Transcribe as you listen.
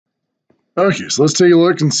Okay, so let's take a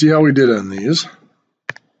look and see how we did on these.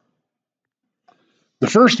 The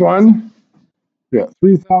first one, we got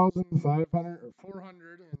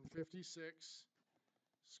 456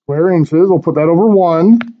 square inches. We'll put that over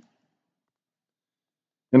 1.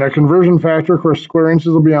 And our conversion factor, of course, square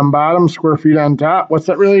inches will be on bottom, square feet on top. What's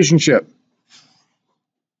that relationship?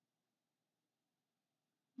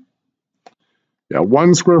 Yeah,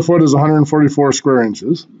 1 square foot is 144 square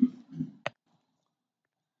inches.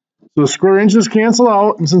 So the square inches cancel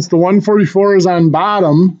out, and since the 144 is on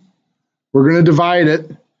bottom, we're going to divide it.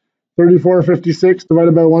 3456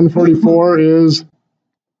 divided by 144 is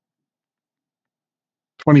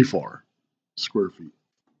 24 square feet.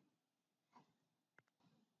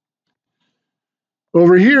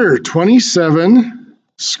 Over here, 27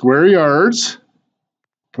 square yards.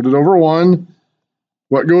 Put it over 1.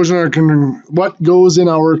 What goes in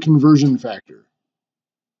our conversion factor?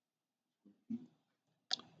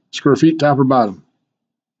 Square feet, top or bottom?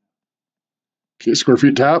 Okay, square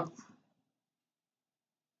feet top.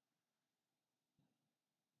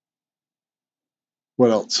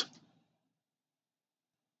 What else?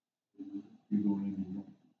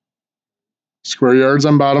 Square yards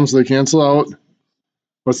on bottom, so they cancel out.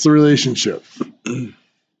 What's the relationship?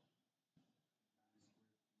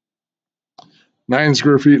 9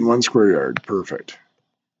 square feet and 1 square yard. Perfect.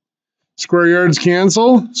 Square yards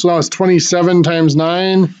cancel, so now it's 27 times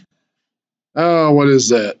 9. Oh, what is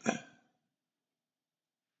that?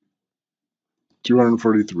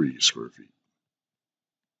 243 square feet.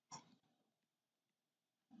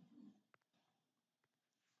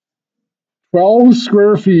 $12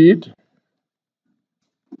 square feet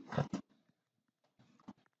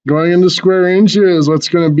going into square inches. What's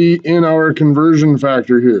going to be in our conversion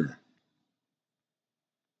factor here?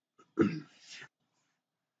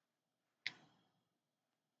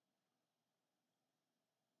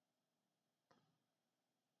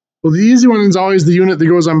 Well, the easy one is always the unit that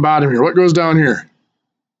goes on bottom here. What goes down here?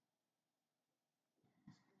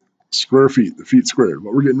 Square feet, the feet squared,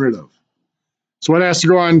 what we're getting rid of. So what has to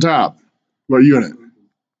go on top? What unit?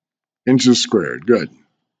 Inches squared, good.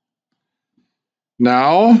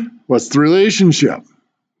 Now, what's the relationship?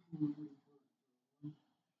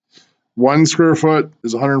 1 square foot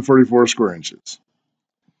is 144 square inches.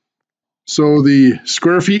 So the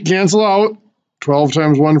square feet cancel out. 12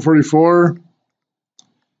 times 144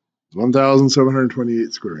 is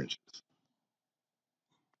 1,728 square inches.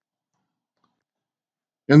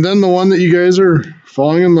 And then the one that you guys are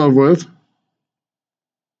falling in love with,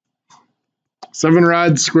 7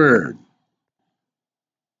 rods squared.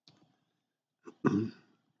 Of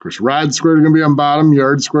course, rod squared are going to be on bottom,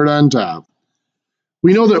 yard squared on top.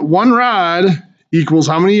 We know that 1 rod equals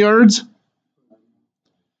how many yards?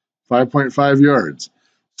 5.5 yards.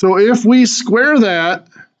 So if we square that,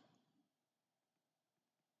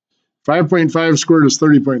 5.5 squared is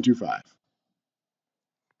 30.25.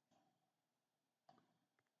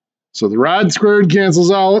 So the rod squared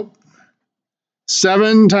cancels out.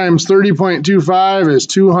 7 times 30.25 is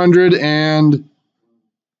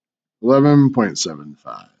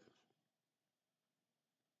 211.75.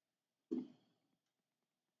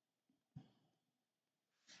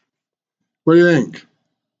 What do you think?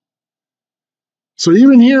 So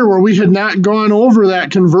even here where we had not gone over that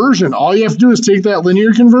conversion, all you have to do is take that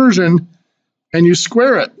linear conversion and you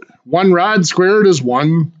square it. 1 rod squared is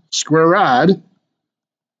 1 square rod.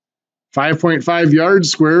 5.5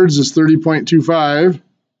 yards squared is 30.25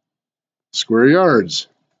 square yards.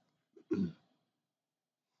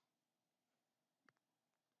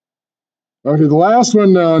 Okay, the last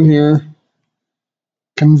one down here,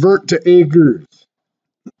 convert to acres.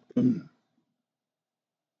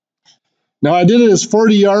 Now I did it as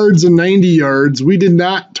 40 yards and 90 yards. We did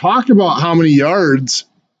not talk about how many yards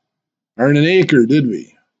are in an acre, did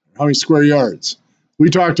we? How many square yards? We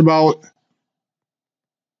talked about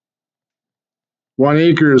 1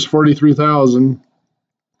 acre is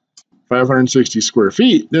 43,560 square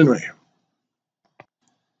feet, didn't we?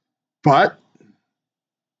 But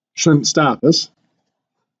shouldn't stop us.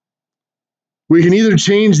 We can either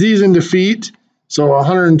change these into feet, so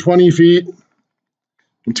 120 feet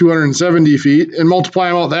and 270 feet, and multiply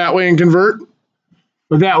them out that way and convert.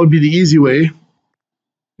 But that would be the easy way.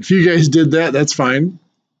 If you guys did that, that's fine.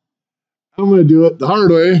 I'm going to do it the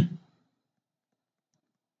hard way.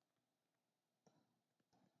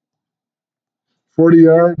 $40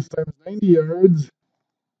 yards times 90 yards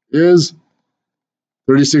is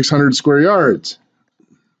 3,600 square yards.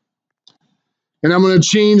 And I'm going to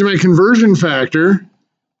change my conversion factor.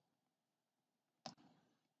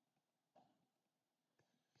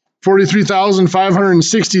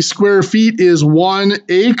 43,560 square feet is 1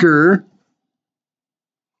 acre.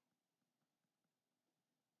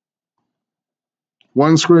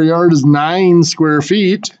 1 square yard is 9 square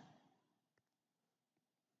feet.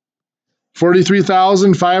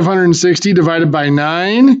 43,560 divided by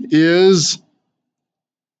 9 is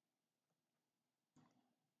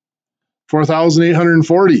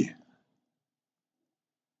 4,840.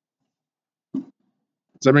 Does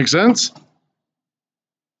that make sense?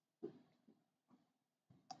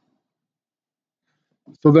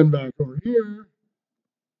 So then back over here,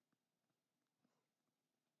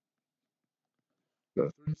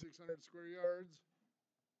 got 3,600 square yards.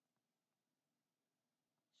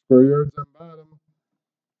 Square yards on bottom.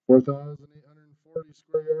 4,840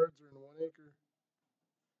 square yards are in 1 acre.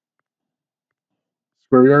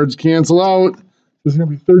 Square yards cancel out. This is going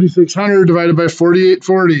to be 3,600 divided by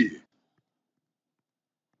 4,840.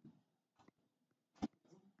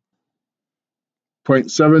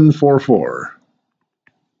 0.744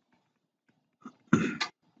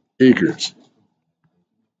 acres.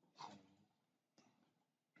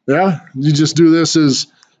 Yeah, you just do this as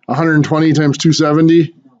 120 times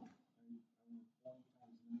 270.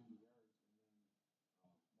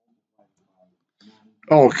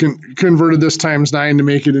 Oh, converted this times 9 to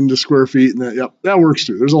make it into square feet, and yep, that works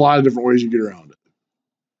too. There's a lot of different ways you get around it.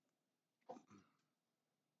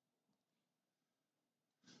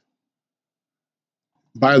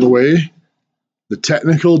 By the way, the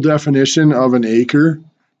technical definition of an acre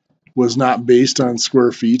was not based on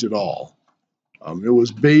square feet at all. It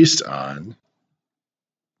was based on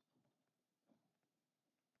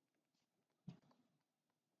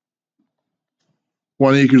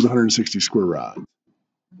 1 acre is 160 square rods.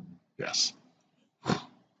 Yes.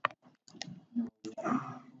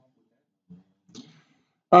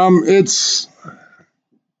 It's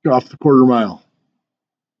off the quarter mile.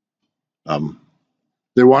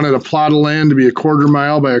 They wanted a plot of land to be a quarter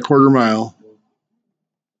mile by a quarter mile.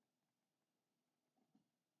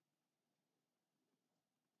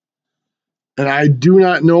 And I do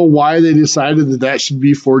not know why they decided that that should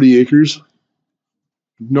be 40 acres.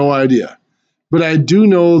 No idea. But I do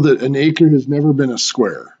know that an acre has never been a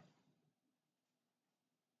square.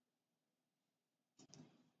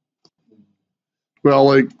 Well,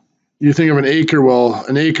 like you think of an acre, well,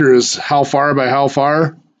 an acre is how far by how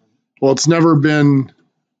far? Well, it's never been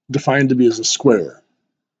defined to be as a square.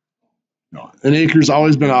 No, an acre's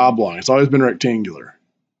always been oblong. It's always been rectangular.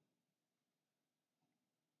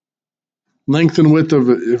 Length and width of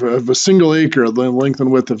a single acre, the length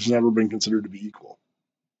and width has never been considered to be equal.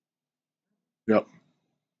 Yep.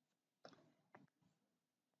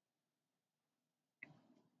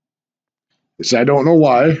 Which I don't know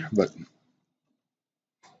why, but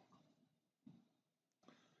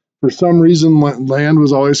for some reason, land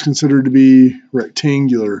was always considered to be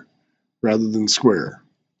rectangular rather than square.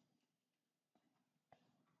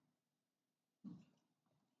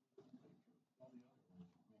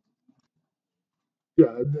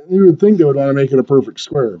 Yeah, you would think they would want to make it a perfect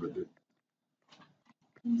square, but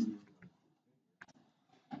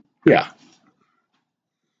yeah.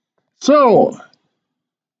 So,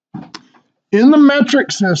 in the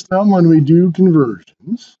metric system, when we do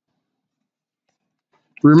conversions,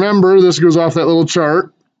 remember this goes off that little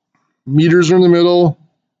chart. Meters are in the middle,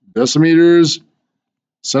 decimeters,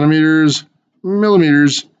 centimeters,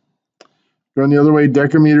 millimeters. Going the other way,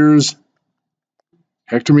 decameters,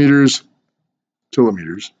 hectometers,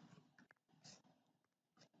 kilometers.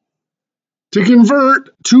 To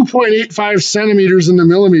convert 2.85 centimeters into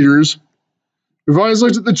millimeters, we've always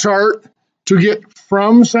looked at the chart. To get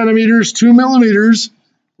from centimeters to millimeters,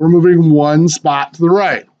 we're moving 1 spot to the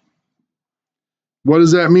right. What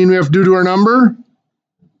does that mean we have to do to our number?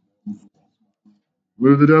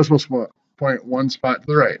 Move the decimal point 1 spot to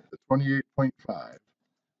the right, 28.5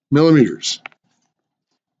 millimeters.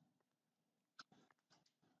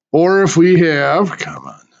 Or if we have, come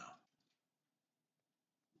on now,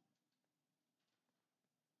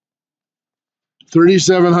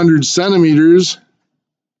 3,700 centimeters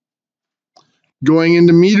going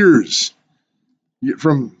into meters.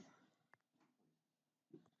 From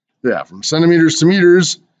centimeters to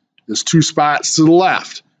meters is 2 spots to the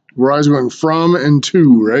left. We're always going from and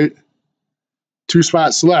to, right? 2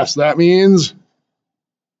 spots to the left. So that means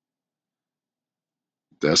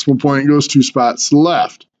decimal point goes 2 spots to the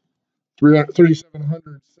left.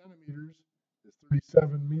 3,700 centimeters is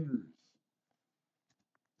 37 meters.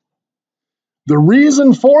 The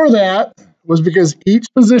reason for that was because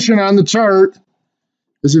each position on the chart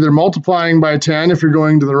is either multiplying by 10 if you're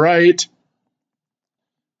going to the right,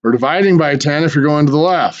 or dividing by 10 if you're going to the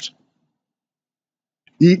left.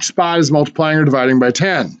 Each spot is multiplying or dividing by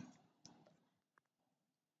 10.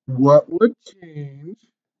 What would change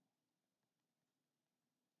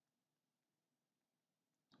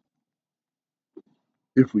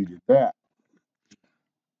if we did that.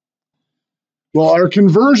 Well, our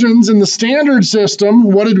conversions in the standard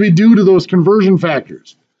system, what did we do to those conversion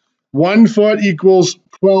factors? 1 foot equals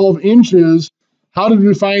 12 inches. How did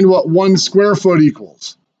we find what 1 square foot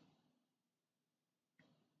equals?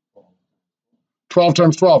 12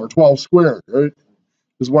 times 12, or 12 squared, right?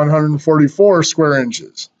 Is 144 square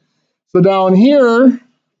inches. So down here,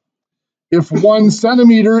 if 1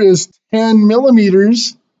 centimeter is 10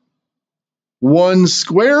 millimeters, 1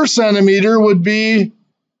 square centimeter would be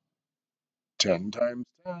 10 times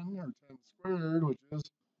 10, or 10 squared, which is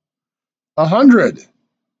 100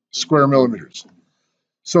 square millimeters.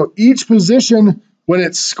 So each position, when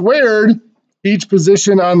it's squared, each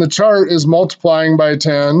position on the chart is multiplying by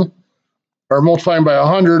 10, or multiplying by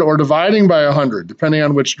 100, or dividing by 100, depending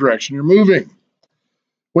on which direction you're moving.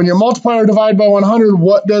 When you multiply or divide by 100,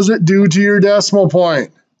 what does it do to your decimal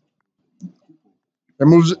point? It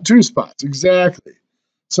moves it 2 spots, exactly.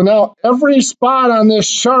 So now every spot on this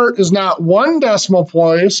chart is not 1 decimal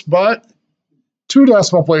place, but 2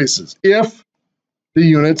 decimal places, if the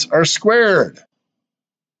units are squared.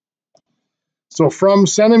 So from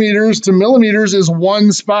centimeters to millimeters is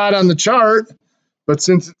 1 spot on the chart, but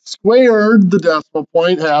since it's squared, the decimal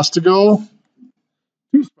point has to go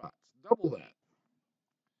 2 spots, double that.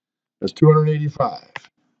 That's 285.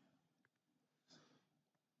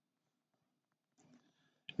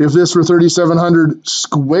 If this were 3,700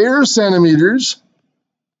 square centimeters,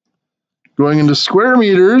 going into square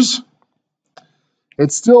meters,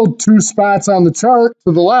 it's still 2 spots on the chart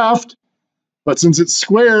to the left, but since it's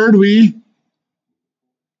squared, we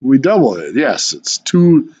double it. Yes, it's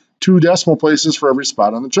two decimal places for every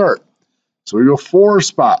spot on the chart. So we go 4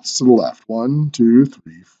 spots to the left. 1, 2,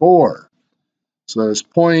 3, 4. So that's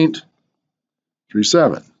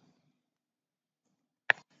 0.37.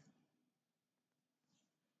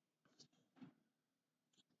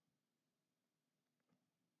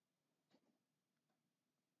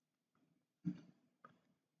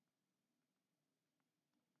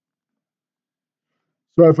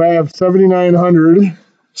 So if I have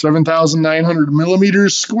 7,900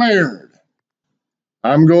 millimeters squared,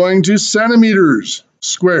 I'm going to centimeters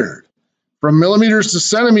squared. From millimeters to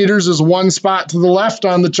centimeters is 1 spot to the left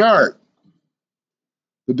on the chart.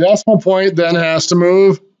 The decimal point then has to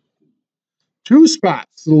move 2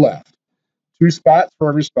 spots to the left. 2 spots for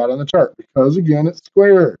every spot on the chart, because again, it's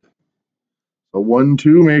squared. So 1,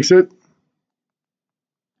 2 makes it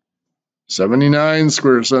 79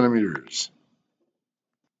 square centimeters.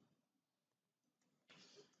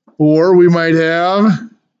 Or we might have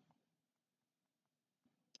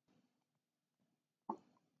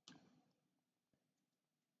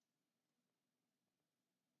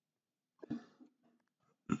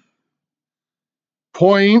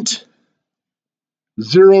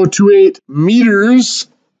 0.028 meters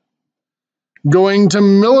going to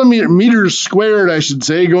meters squared, I should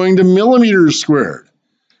say, going to millimeters squared.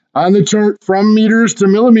 On the chart, from meters to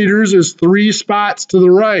millimeters is 3 spots to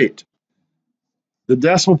the right. The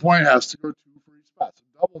decimal point has to go 2 for each spot. So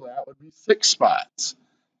double that would be 6 spots to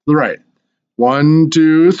the right. 1,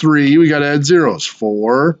 2, 3. We got to add zeros.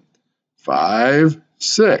 4, 5,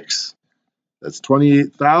 6. That's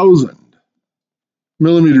 28,000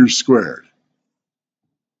 millimeters squared.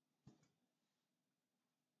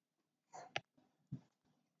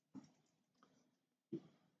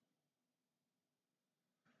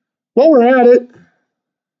 While we're at it,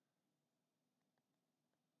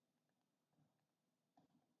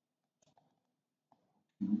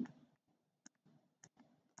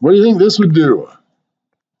 what do you think this would do?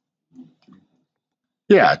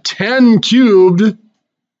 Yeah, 10 cubed,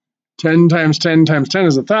 10 times 10 times 10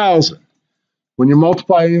 is 1,000. When you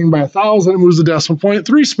multiply anything by 1,000, it moves the decimal point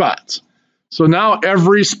 3 spots. So now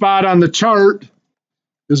every spot on the chart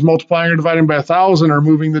is multiplying or dividing by 1,000 or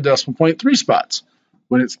moving the decimal point 3 spots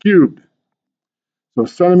when it's cubed. So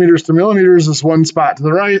centimeters to millimeters is 1 spot to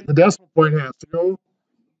the right. The decimal point has to go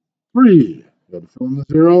 3. You got to fill in the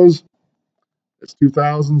zeros. It's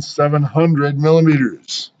 2,700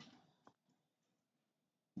 millimeters.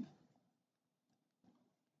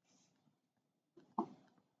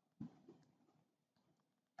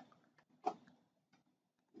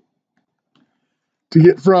 To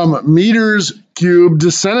get from meters cubed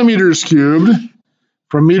to centimeters cubed,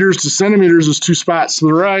 from meters to centimeters is 2 spots to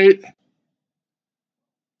the right.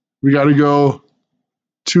 We got to go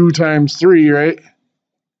 2 times 3, right?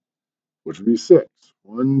 Which would be 6.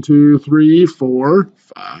 1, 2, 3, 4,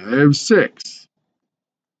 5, 6.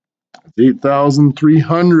 That's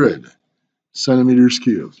 8,300 centimeters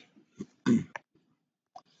cubed.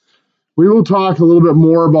 We will talk a little bit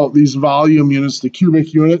more about these volume units, the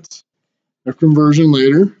cubic units, a conversion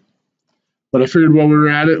later, but I figured while we were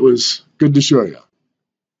at it, it was good to show you.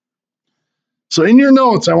 So in your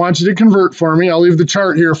notes, I want you to convert for me. I'll leave the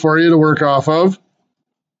chart here for you to work off of.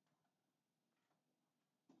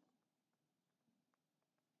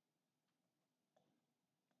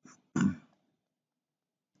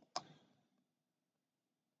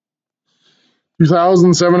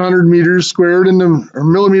 (2,700 meters squared into, or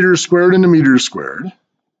millimeters squared into meters squared).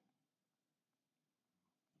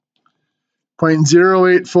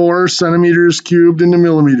 0.084 centimeters cubed into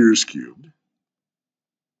millimeters cubed.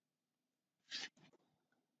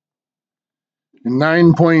 And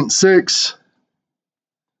 9.6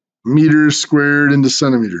 meters squared into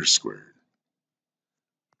centimeters squared.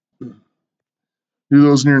 Do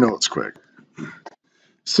those in your notes quick.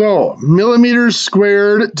 So millimeters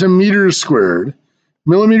squared to meters squared.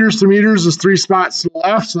 Millimeters to meters is 3 spots to the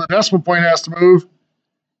left, so the decimal point has to move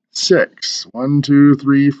 6. 1, 2,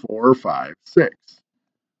 3, 4, 5, 6.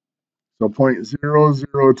 So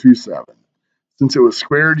 0.0027. Since it was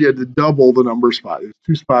squared, you had to double the number of spots. There's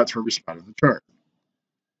 2 spots for every spot in the chart.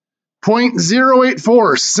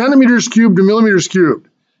 0.084 centimeters cubed to millimeters cubed.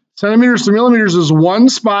 Centimeters to millimeters is 1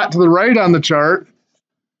 spot to the right on the chart,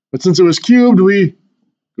 but since it was cubed, we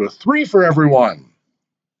go 3 for every one.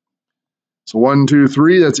 So 1, 2,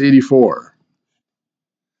 3, that's 84.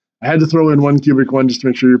 I had to throw in 1 cubic one just to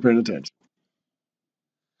make sure you're paying attention.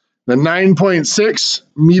 Then 9.6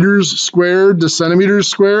 meters squared to centimeters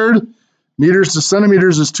squared. Meters to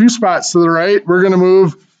centimeters is 2 spots to the right. We're going to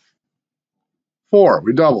move 4.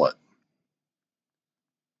 We double it.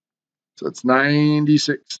 So it's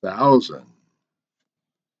 96,000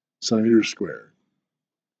 centimeters squared.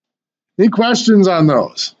 Any questions on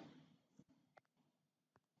those?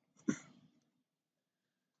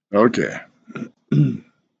 Okay.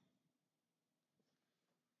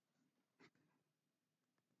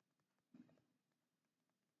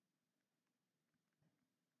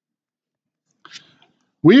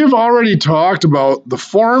 We have already talked about the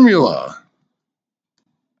formula.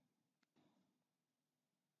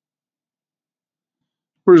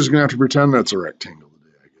 We're just going to have to pretend that's a rectangle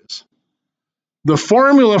today, I guess. The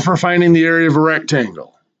formula for finding the area of a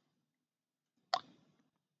rectangle.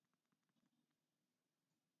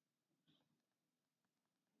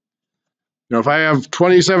 Now, if I have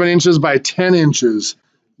 27 inches by 10 inches,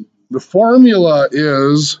 the formula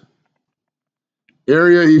is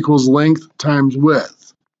area equals length times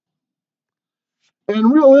width.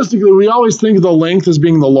 And realistically, we always think of the length as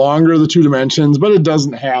being the longer of the 2 dimensions, but it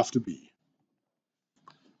doesn't have to be.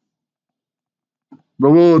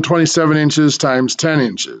 But we'll go 27 inches times 10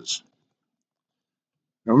 inches.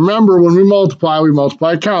 Now remember, when we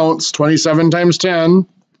multiply counts. 27 times 10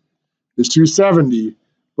 is 270,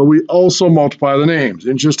 but we also multiply the names.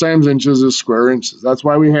 Inches times inches is square inches. That's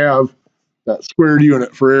why we have that squared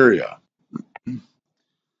unit for area.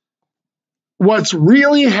 What's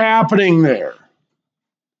really happening there,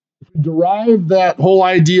 if we derive that whole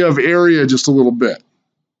idea of area just a little bit,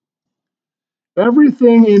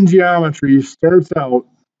 everything in geometry starts out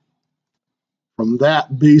from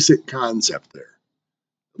that basic concept there.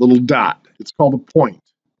 A little dot. It's called a point.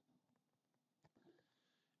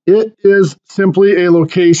 It is simply a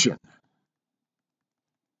location.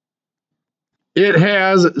 It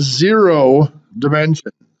has 0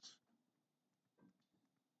 dimensions.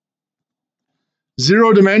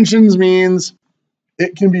 0 dimensions means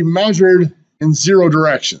it can be measured in 0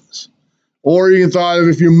 directions. Or you can thought of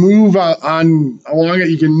if you move along it,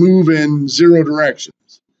 you can move in 0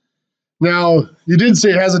 directions. Now, you did say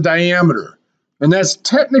it has a diameter, and that's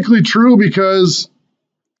technically true because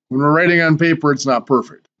when we're writing on paper, it's not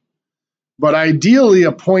perfect. But ideally,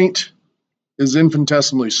 a point is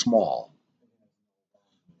infinitesimally small.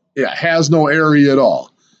 Yeah, it has no area at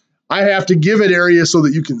all. I have to give it area so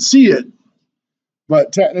that you can see it,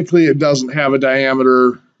 but technically it doesn't have a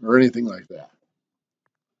diameter or anything like that.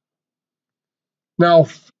 Now,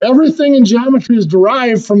 everything in geometry is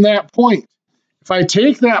derived from that point. If I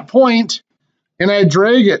take that point and I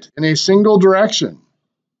drag it in a single direction,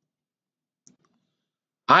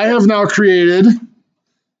 I have now created, a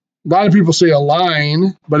lot of people say a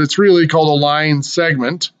line, but it's really called a line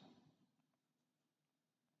segment,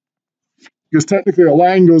 because technically a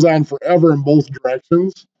line goes on forever in both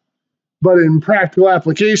directions. But in practical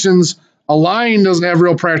applications, a line doesn't have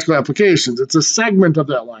real practical applications. It's a segment of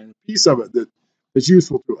that line, a piece of it that's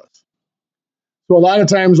useful to us. So a lot of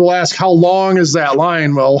times we'll ask, how long is that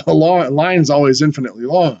line? Well, a line is always infinitely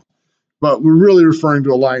long, but we're really referring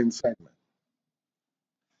to a line segment.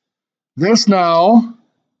 This now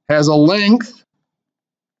has a length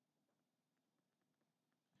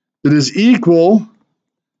that is equal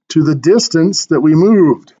to the distance that we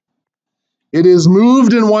moved. It is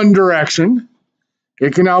moved in one direction.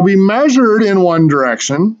 It can now be measured in one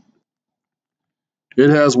direction. It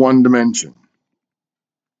has one dimension.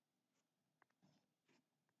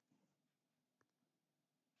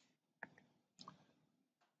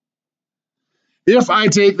 If I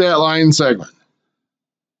take that line segment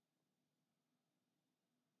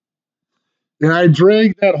and I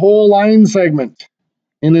drag that whole line segment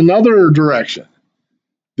in another direction,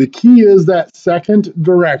 the key is that second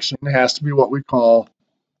direction has to be what we call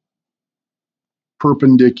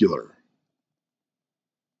perpendicular.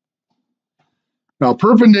 Now,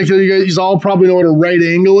 perpendicular, you guys all probably know what a right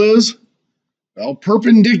angle is. Well,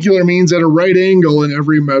 perpendicular means at a right angle in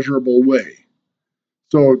every measurable way.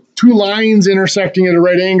 So two lines intersecting at a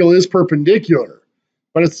right angle is perpendicular,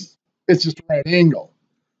 but it's just a right angle.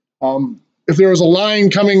 If there was a line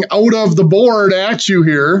coming out of the board at you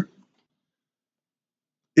here,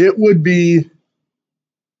 it would be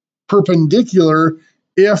perpendicular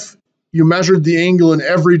if you measured the angle in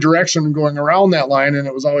every direction going around that line and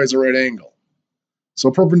it was always a right angle.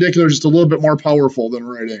 So perpendicular is just a little bit more powerful than a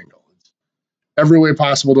right angle. It's every way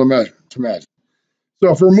possible to measure. So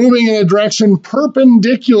if we're moving in a direction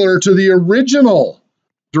perpendicular to the original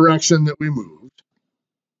direction that we moved,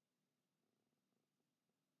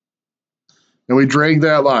 and we drag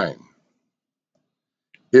that line,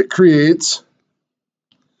 it creates,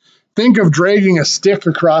 think of dragging a stick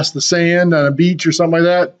across the sand on a beach or something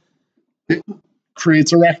like that. It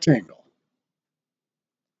creates a rectangle.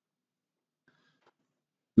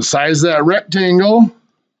 The size of that rectangle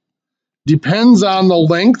depends on the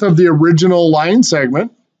length of the original line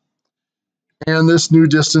segment and this new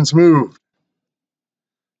distance moved.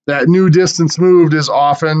 That new distance moved is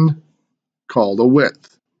often called a width.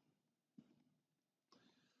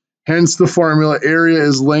 Hence the formula area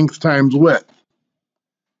is length times width.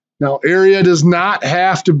 Now area does not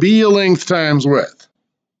have to be a length times width.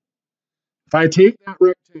 If I take that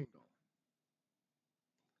rectangle,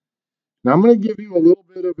 now I'm going to give you a little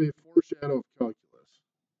bit of a foreshadow of calculus.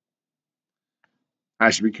 I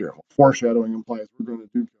should be careful. Foreshadowing implies we're going to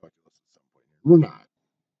do calculus at some point. We're not.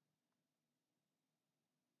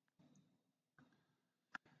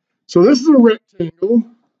 So this is a rectangle.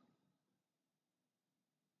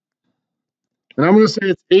 And I'm going to say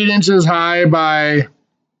it's 8 inches high by,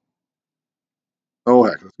 oh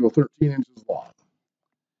heck, let's go 13 inches long.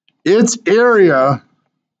 Its area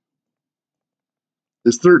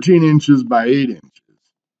is 13 inches by 8 inches,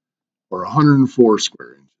 or 104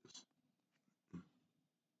 square inches.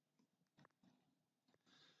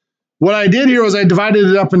 What I did here was I divided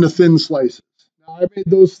it up into thin slices. Now I made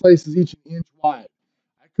those slices each an inch wide.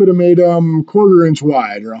 I could have made them 1/4 inch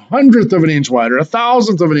wide, or 1/100th of an inch wide, or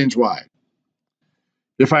 1,000th of an inch wide.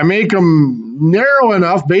 If I make them narrow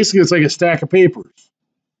enough, basically it's like a stack of papers.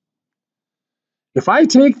 If I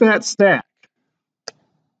take that stack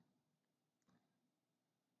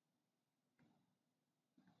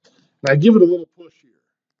and I give it a little push here,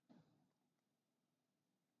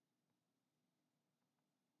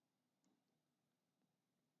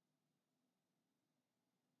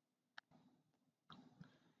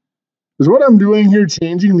 is what I'm doing here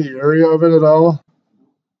changing the area of it at all?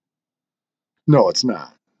 No, it's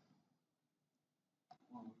not.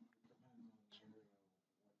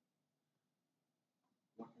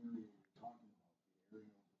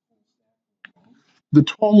 The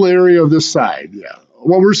total area of this side, yeah.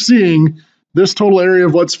 What we're seeing, this total area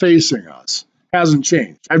of what's facing us hasn't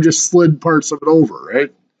changed. I've just slid parts of it over,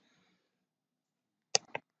 right?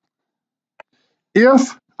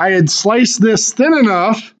 If I had sliced this thin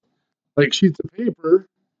enough, like sheets of paper,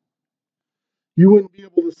 you wouldn't be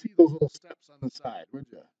able to see those little steps on the side, would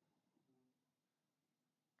you?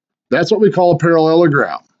 That's what we call a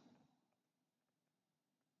parallelogram.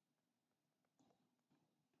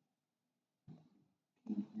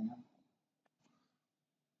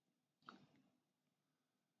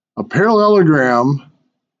 A parallelogram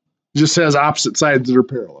just has opposite sides that are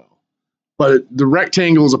parallel. But the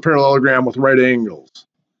rectangle is a parallelogram with right angles.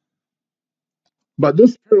 But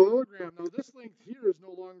this parallelogram, now this length here is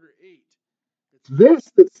no longer 8. It's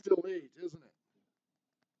this that's still 8, isn't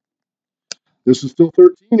it? This is still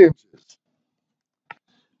 13 inches.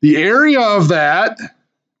 The area of that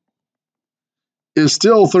is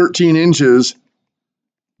still 13 inches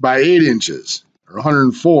by 8 inches, or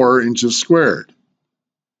 104 inches squared,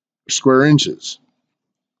 or square inches.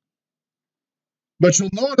 But you'll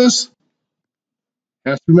notice it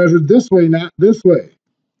has to be measured this way, not this way.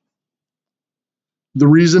 The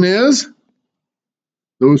reason is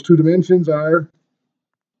those two dimensions are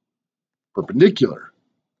perpendicular.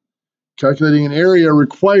 Calculating an area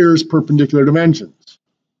requires perpendicular dimensions.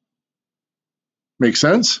 Make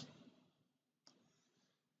sense?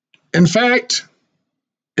 In fact,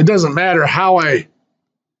 it doesn't matter how I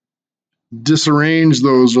disarrange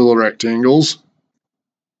those little rectangles.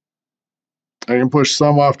 I can push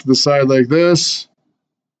some off to the side like this.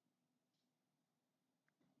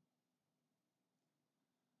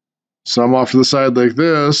 Some off to the side like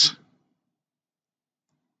this.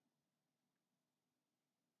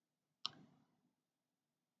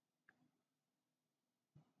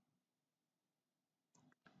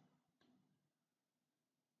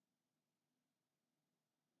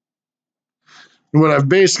 And what I've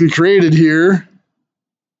basically created here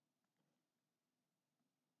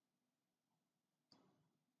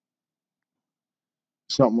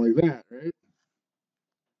something like that, right?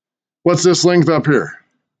 What's this length up here?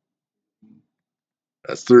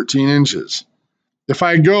 That's 13 inches. If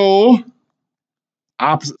I go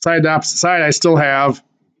opposite side to opposite side, I still have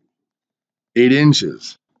 8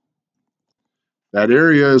 inches. That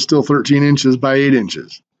area is still 13 inches by 8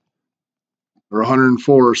 inches, or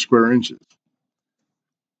 104 square inches,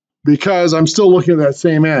 because I'm still looking at that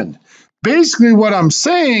same end. Basically, what I'm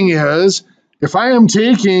saying is, if I am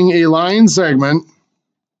taking a line segment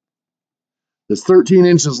that's 13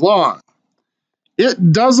 inches long,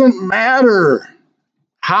 it doesn't matter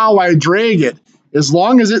how I drag it, as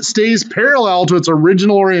long as it stays parallel to its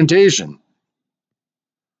original orientation.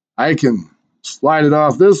 I can slide it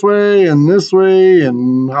off this way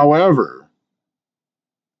and however.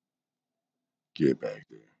 Get back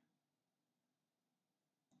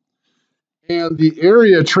there. And the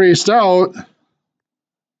area traced out,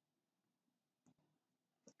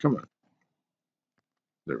 come on,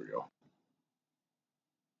 there we go.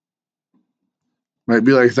 Might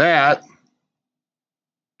be like that.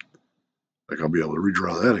 Like I'll be able to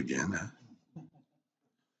redraw that again.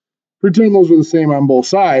 Pretend those were the same on both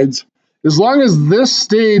sides. As long as this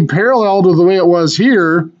stayed parallel to the way it was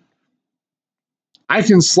here, I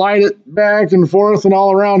can slide it back and forth and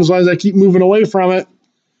all around as long as I keep moving away from it.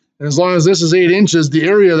 And as long as this is 8 inches, the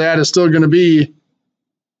area of that is still going to be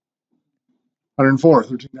 104,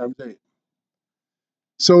 13 times 8.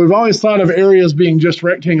 So we've always thought of areas being just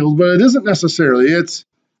rectangles, but it isn't necessarily. It's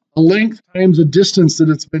a length times a distance that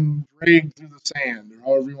it's been dragged through the sand, or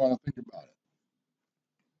however you want to think about it.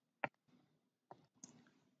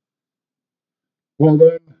 Well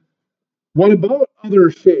then, what about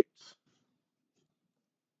other shapes?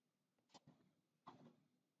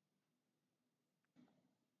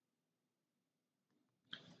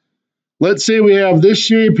 Let's say we have this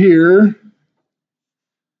shape here,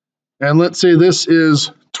 and let's say this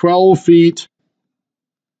is 12 feet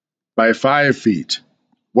by 5 feet.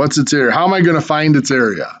 What's its area? How am I going to find its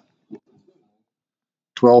area?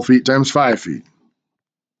 12 feet times 5 feet.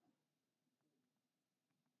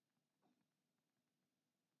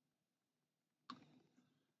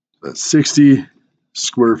 That's 60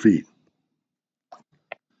 square feet.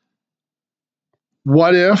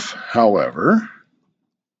 What if, however,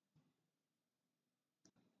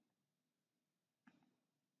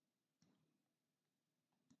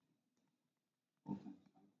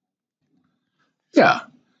 yeah,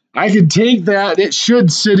 I could take that, it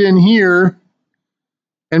should sit in here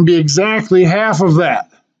and be exactly half of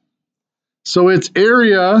that. So its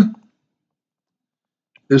area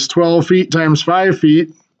is 12 feet times 5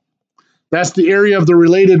 feet. That's the area of the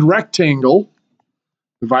related rectangle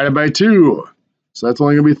divided by 2. So that's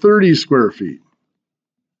only going to be 30 square feet.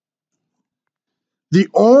 The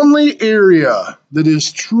only area that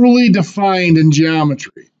is truly defined in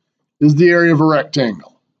geometry is the area of a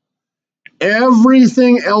rectangle.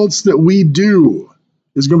 Everything else that we do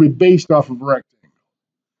is going to be based off of a rectangle.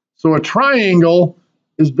 So a triangle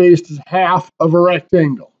is based as half of a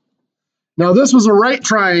rectangle. Now this was a right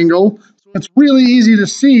triangle, so it's really easy to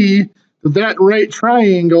see that that right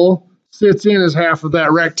triangle sits in as half of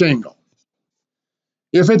that rectangle.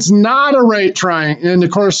 If it's not a right triangle, and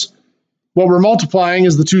of course, what we're multiplying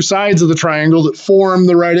is the two sides of the triangle that form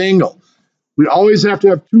the right angle. We always have to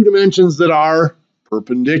have two dimensions that are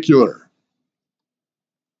perpendicular.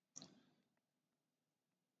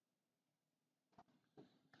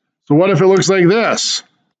 So what if it looks like this?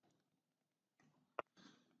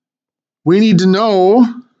 We need to know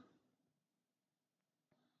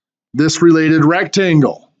this related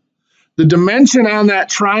rectangle. The dimension on that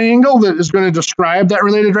triangle that is going to describe that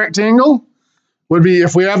related rectangle would be,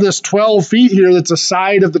 if we have this 12 feet here that's a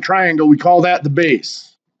side of the triangle, we call that the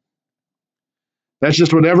base. That's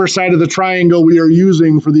just whatever side of the triangle we are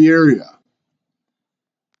using for the area.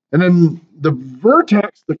 And then the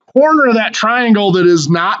vertex, the corner of that triangle that is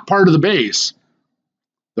not part of the base,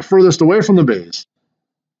 the furthest away from the base.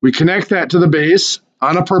 We connect that to the base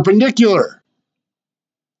on a perpendicular.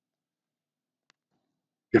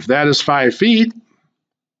 If that is 5 feet,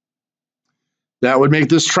 that would make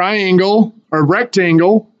this triangle or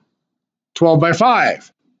rectangle 12 by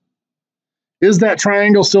 5. Is that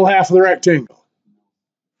triangle still half of the rectangle?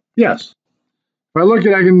 Yes. If I look at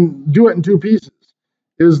it, I can do it in two pieces.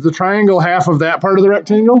 Is the triangle half of that part of the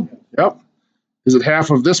rectangle? Yep. Is it half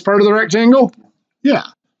of this part of the rectangle? Yeah.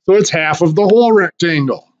 So it's half of the whole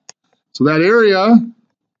rectangle. So that area,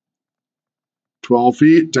 12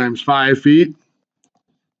 feet times 5 feet,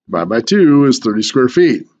 divided by 2 is 30 square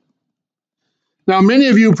feet. Now, many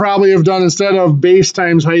of you probably have done, instead of base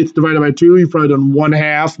times height divided by 2, you've probably done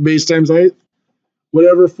 1/2 base times height.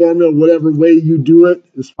 Whatever formula, whatever way you do it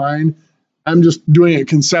is fine. I'm just doing it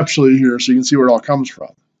conceptually here so you can see where it all comes from.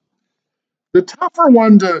 The tougher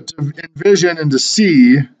one to envision and to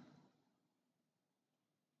see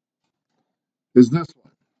is this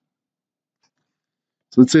one.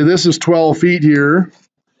 So let's say this is 12 feet here.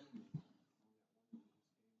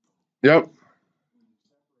 Yep.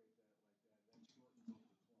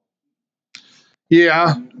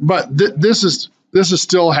 Yeah, but this is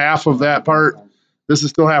still half of that part. This is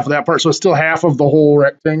still half of that part. So it's still half of the whole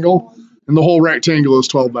rectangle. And the whole rectangle is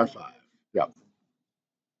 12 by 5. Yep.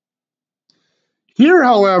 Here,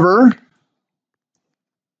 however,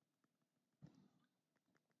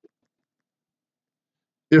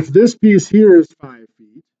 if this piece here is 5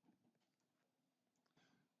 feet,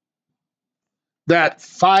 that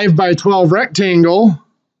 5 by 12 rectangle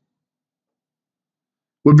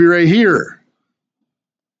would be right here.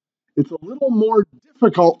 It's a little more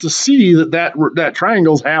difficult to see that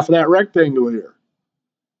triangle is half of that rectangle here.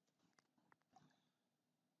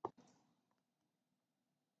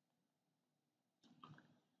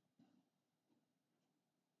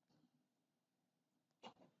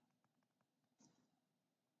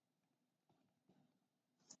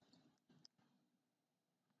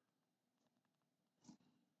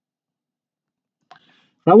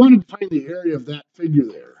 If I wanted to find the area of that figure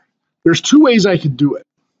there, there's two ways I could do it.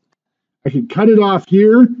 I could cut it off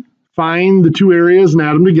here, find the two areas and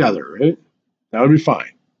add them together, right? That would be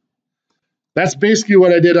fine. That's basically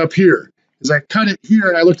what I did up here, is I cut it here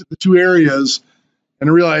and I looked at the two areas and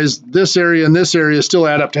I realized this area and this area still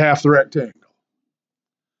add up to half the rectangle.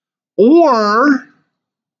 Or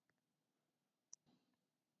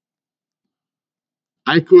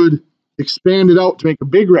I could expand it out to make a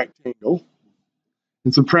big rectangle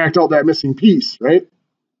and subtract out that missing piece, right?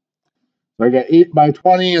 So I got 8 by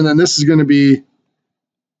 20, and then this is going to be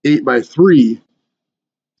 8 by 3.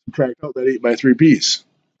 Subtract out that 8 by 3 piece.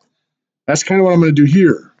 That's kind of what I'm going to do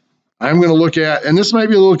here. I'm going to look at, and this might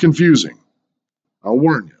be a little confusing. I'll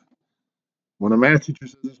warn you. When a math teacher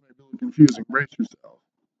says this might be a little confusing, brace yourself.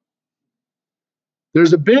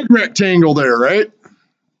 There's a big rectangle there, right?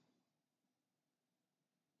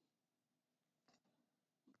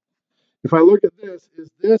 If I look at this, is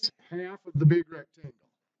this half of the big rectangle?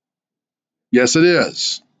 Yes, it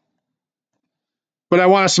is. But I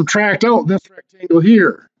want to subtract out this rectangle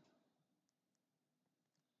here.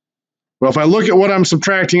 Well, if I look at what I'm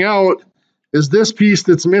subtracting out, is this piece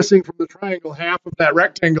that's missing from the triangle half of that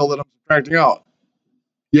rectangle that I'm subtracting out?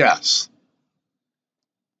 Yes.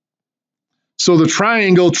 So the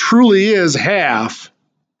triangle truly is half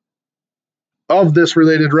of this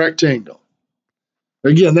related rectangle.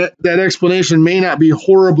 Again, that explanation may not be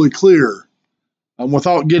horribly clear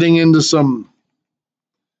without getting into some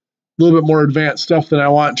little bit more advanced stuff than I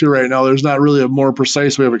want to right now. There's not really a more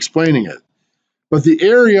precise way of explaining it. But the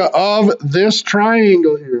area of this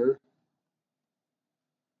triangle here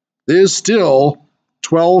is still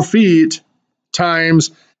 12 feet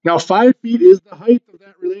times, now 5 feet is the height of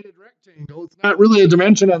that related rectangle. It's not really a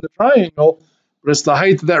dimension on the triangle, but it's the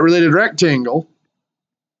height of that related rectangle.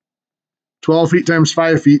 12 feet times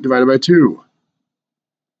 5 feet divided by 2,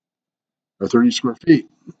 or 30 square feet.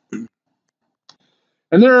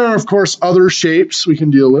 And there are, of course, other shapes we can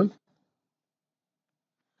deal with.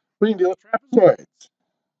 We can deal with trapezoids.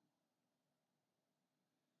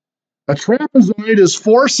 A trapezoid is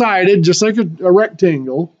four-sided, just like a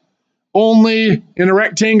rectangle, only in a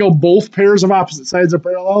rectangle, both pairs of opposite sides are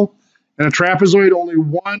parallel. In a trapezoid, only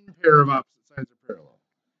one pair of opposite sides are parallel.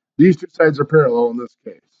 These two sides are parallel in this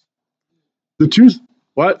case. The two,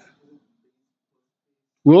 what?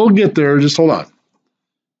 We'll get there, just hold on.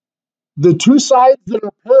 The two sides that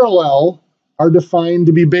are parallel are defined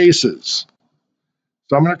to be bases.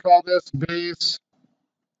 So I'm going to call this base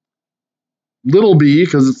little b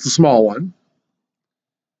because it's the small one.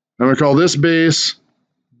 I'm going to call this base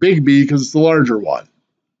big B because it's the larger one.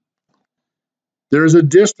 There's a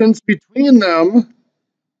distance between them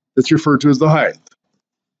that's referred to as the height.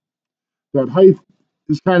 That height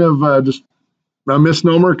is kind of just a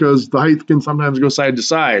misnomer because the height can sometimes go side to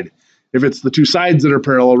side if it's the two sides that are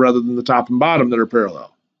parallel rather than the top and bottom that are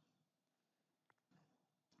parallel.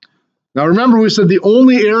 Now remember, we said the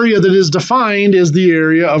only area that is defined is the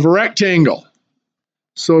area of a rectangle.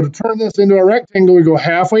 So to turn this into a rectangle, we go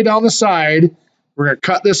halfway down the side. We're going to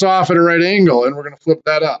cut this off at a right angle, and we're going to flip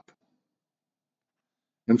that up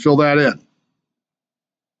and fill that in.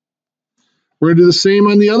 We're going to do the same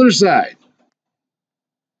on the other side.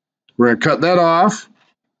 We're going to cut that off,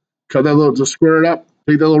 cut that little, just square it up,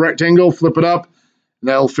 take that little rectangle, flip it up, and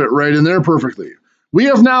that'll fit right in there perfectly. We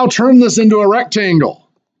have now turned this into a rectangle.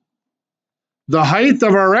 The height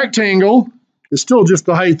of our rectangle is still just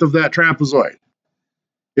the height of that trapezoid.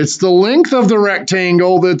 It's the length of the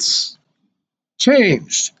rectangle that's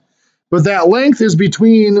changed. But that length is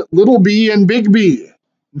between little b and big B.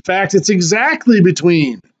 In fact, it's exactly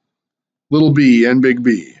between little b and big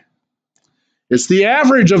B. It's the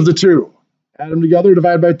average of the two. Add them together,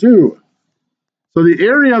 divide by 2. So the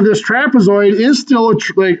area of this trapezoid is still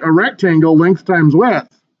like a rectangle, length times width.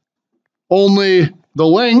 Only the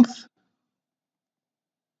length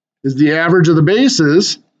is the average of the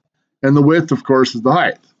bases, and the width, of course, is the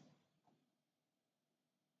height.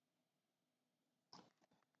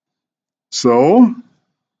 So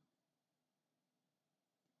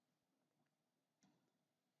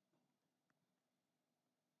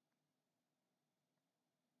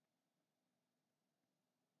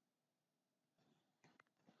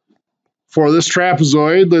for this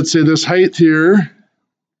trapezoid, let's say this height here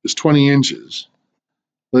is 20 inches.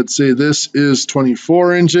 Let's say this is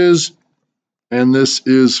 24 inches, and this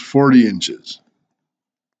is 40 inches.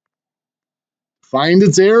 Find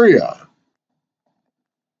its area.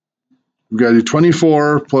 We've got to do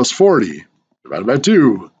 24 plus 40 divided by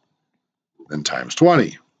 2, then times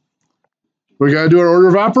 20. We got to do our order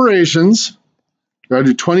of operations. We got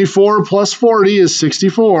to do 24 plus 40 is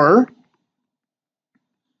 64.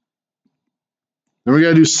 Then we got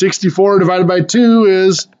to do 64 divided by 2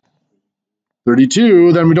 is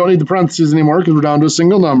 32. Then we don't need the parentheses anymore because we're down to a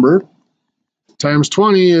single number. Times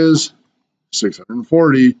 20 is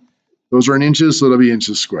 640. Those are in inches, so that'll be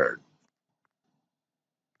inches squared.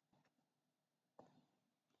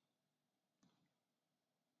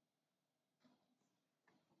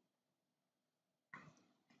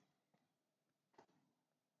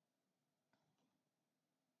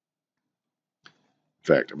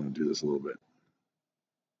 In fact, I'm going to do this a little bit.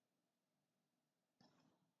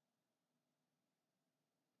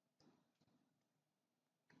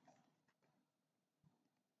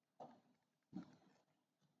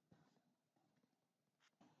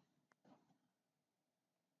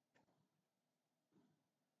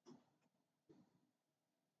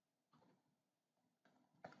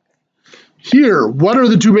 Here, what are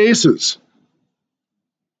the two bases?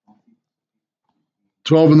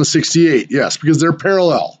 12 and the 68, yes, because they're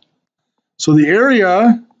parallel. So the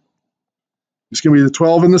area is going to be the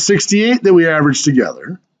 12 and the 68 that we average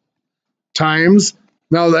together, times,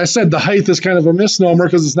 now I said the height is kind of a misnomer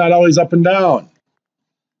because it's not always up and down.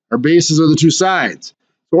 Our bases are the two sides.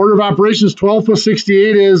 The order of operations, 12 plus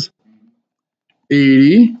 68 is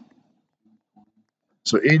 80.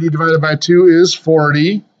 So 80 divided by 2 is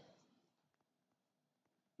 40.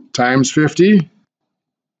 Times 50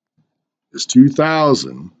 is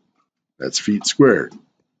 2,000. That's feet squared.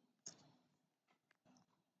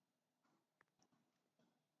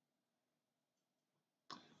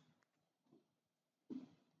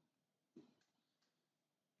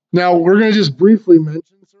 Now, we're going to just briefly mention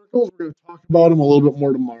circles. We're going to talk about them a little bit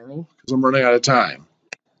more tomorrow because I'm running out of time.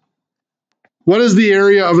 What is the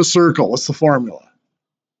area of a circle? What's the formula?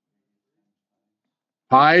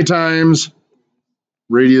 Pi times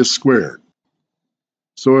radius squared.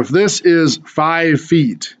 So if this is 5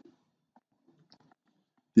 feet,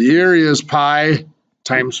 the area is pi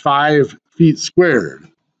times 5 feet squared.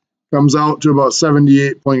 Comes out to about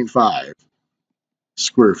 78.5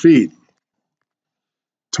 square feet.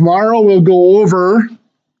 Tomorrow we'll go over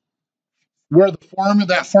where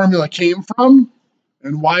that formula came from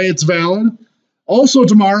and why it's valid. Also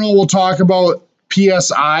tomorrow we'll talk about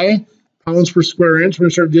PSI, pounds per square inch. We're going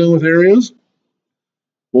to start dealing with areas.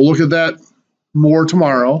 We'll look at that more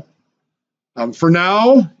tomorrow. For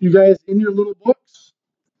now, you guys in your little books,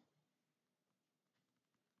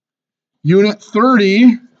 Unit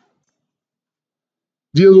 30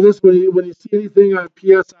 deals with this. When you see anything on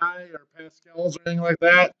PSI or Pascals or anything like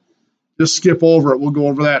that, just skip over it. We'll go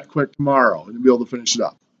over that quick tomorrow and you'll be able to finish it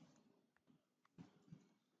up.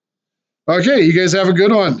 Okay, you guys have a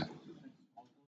good one.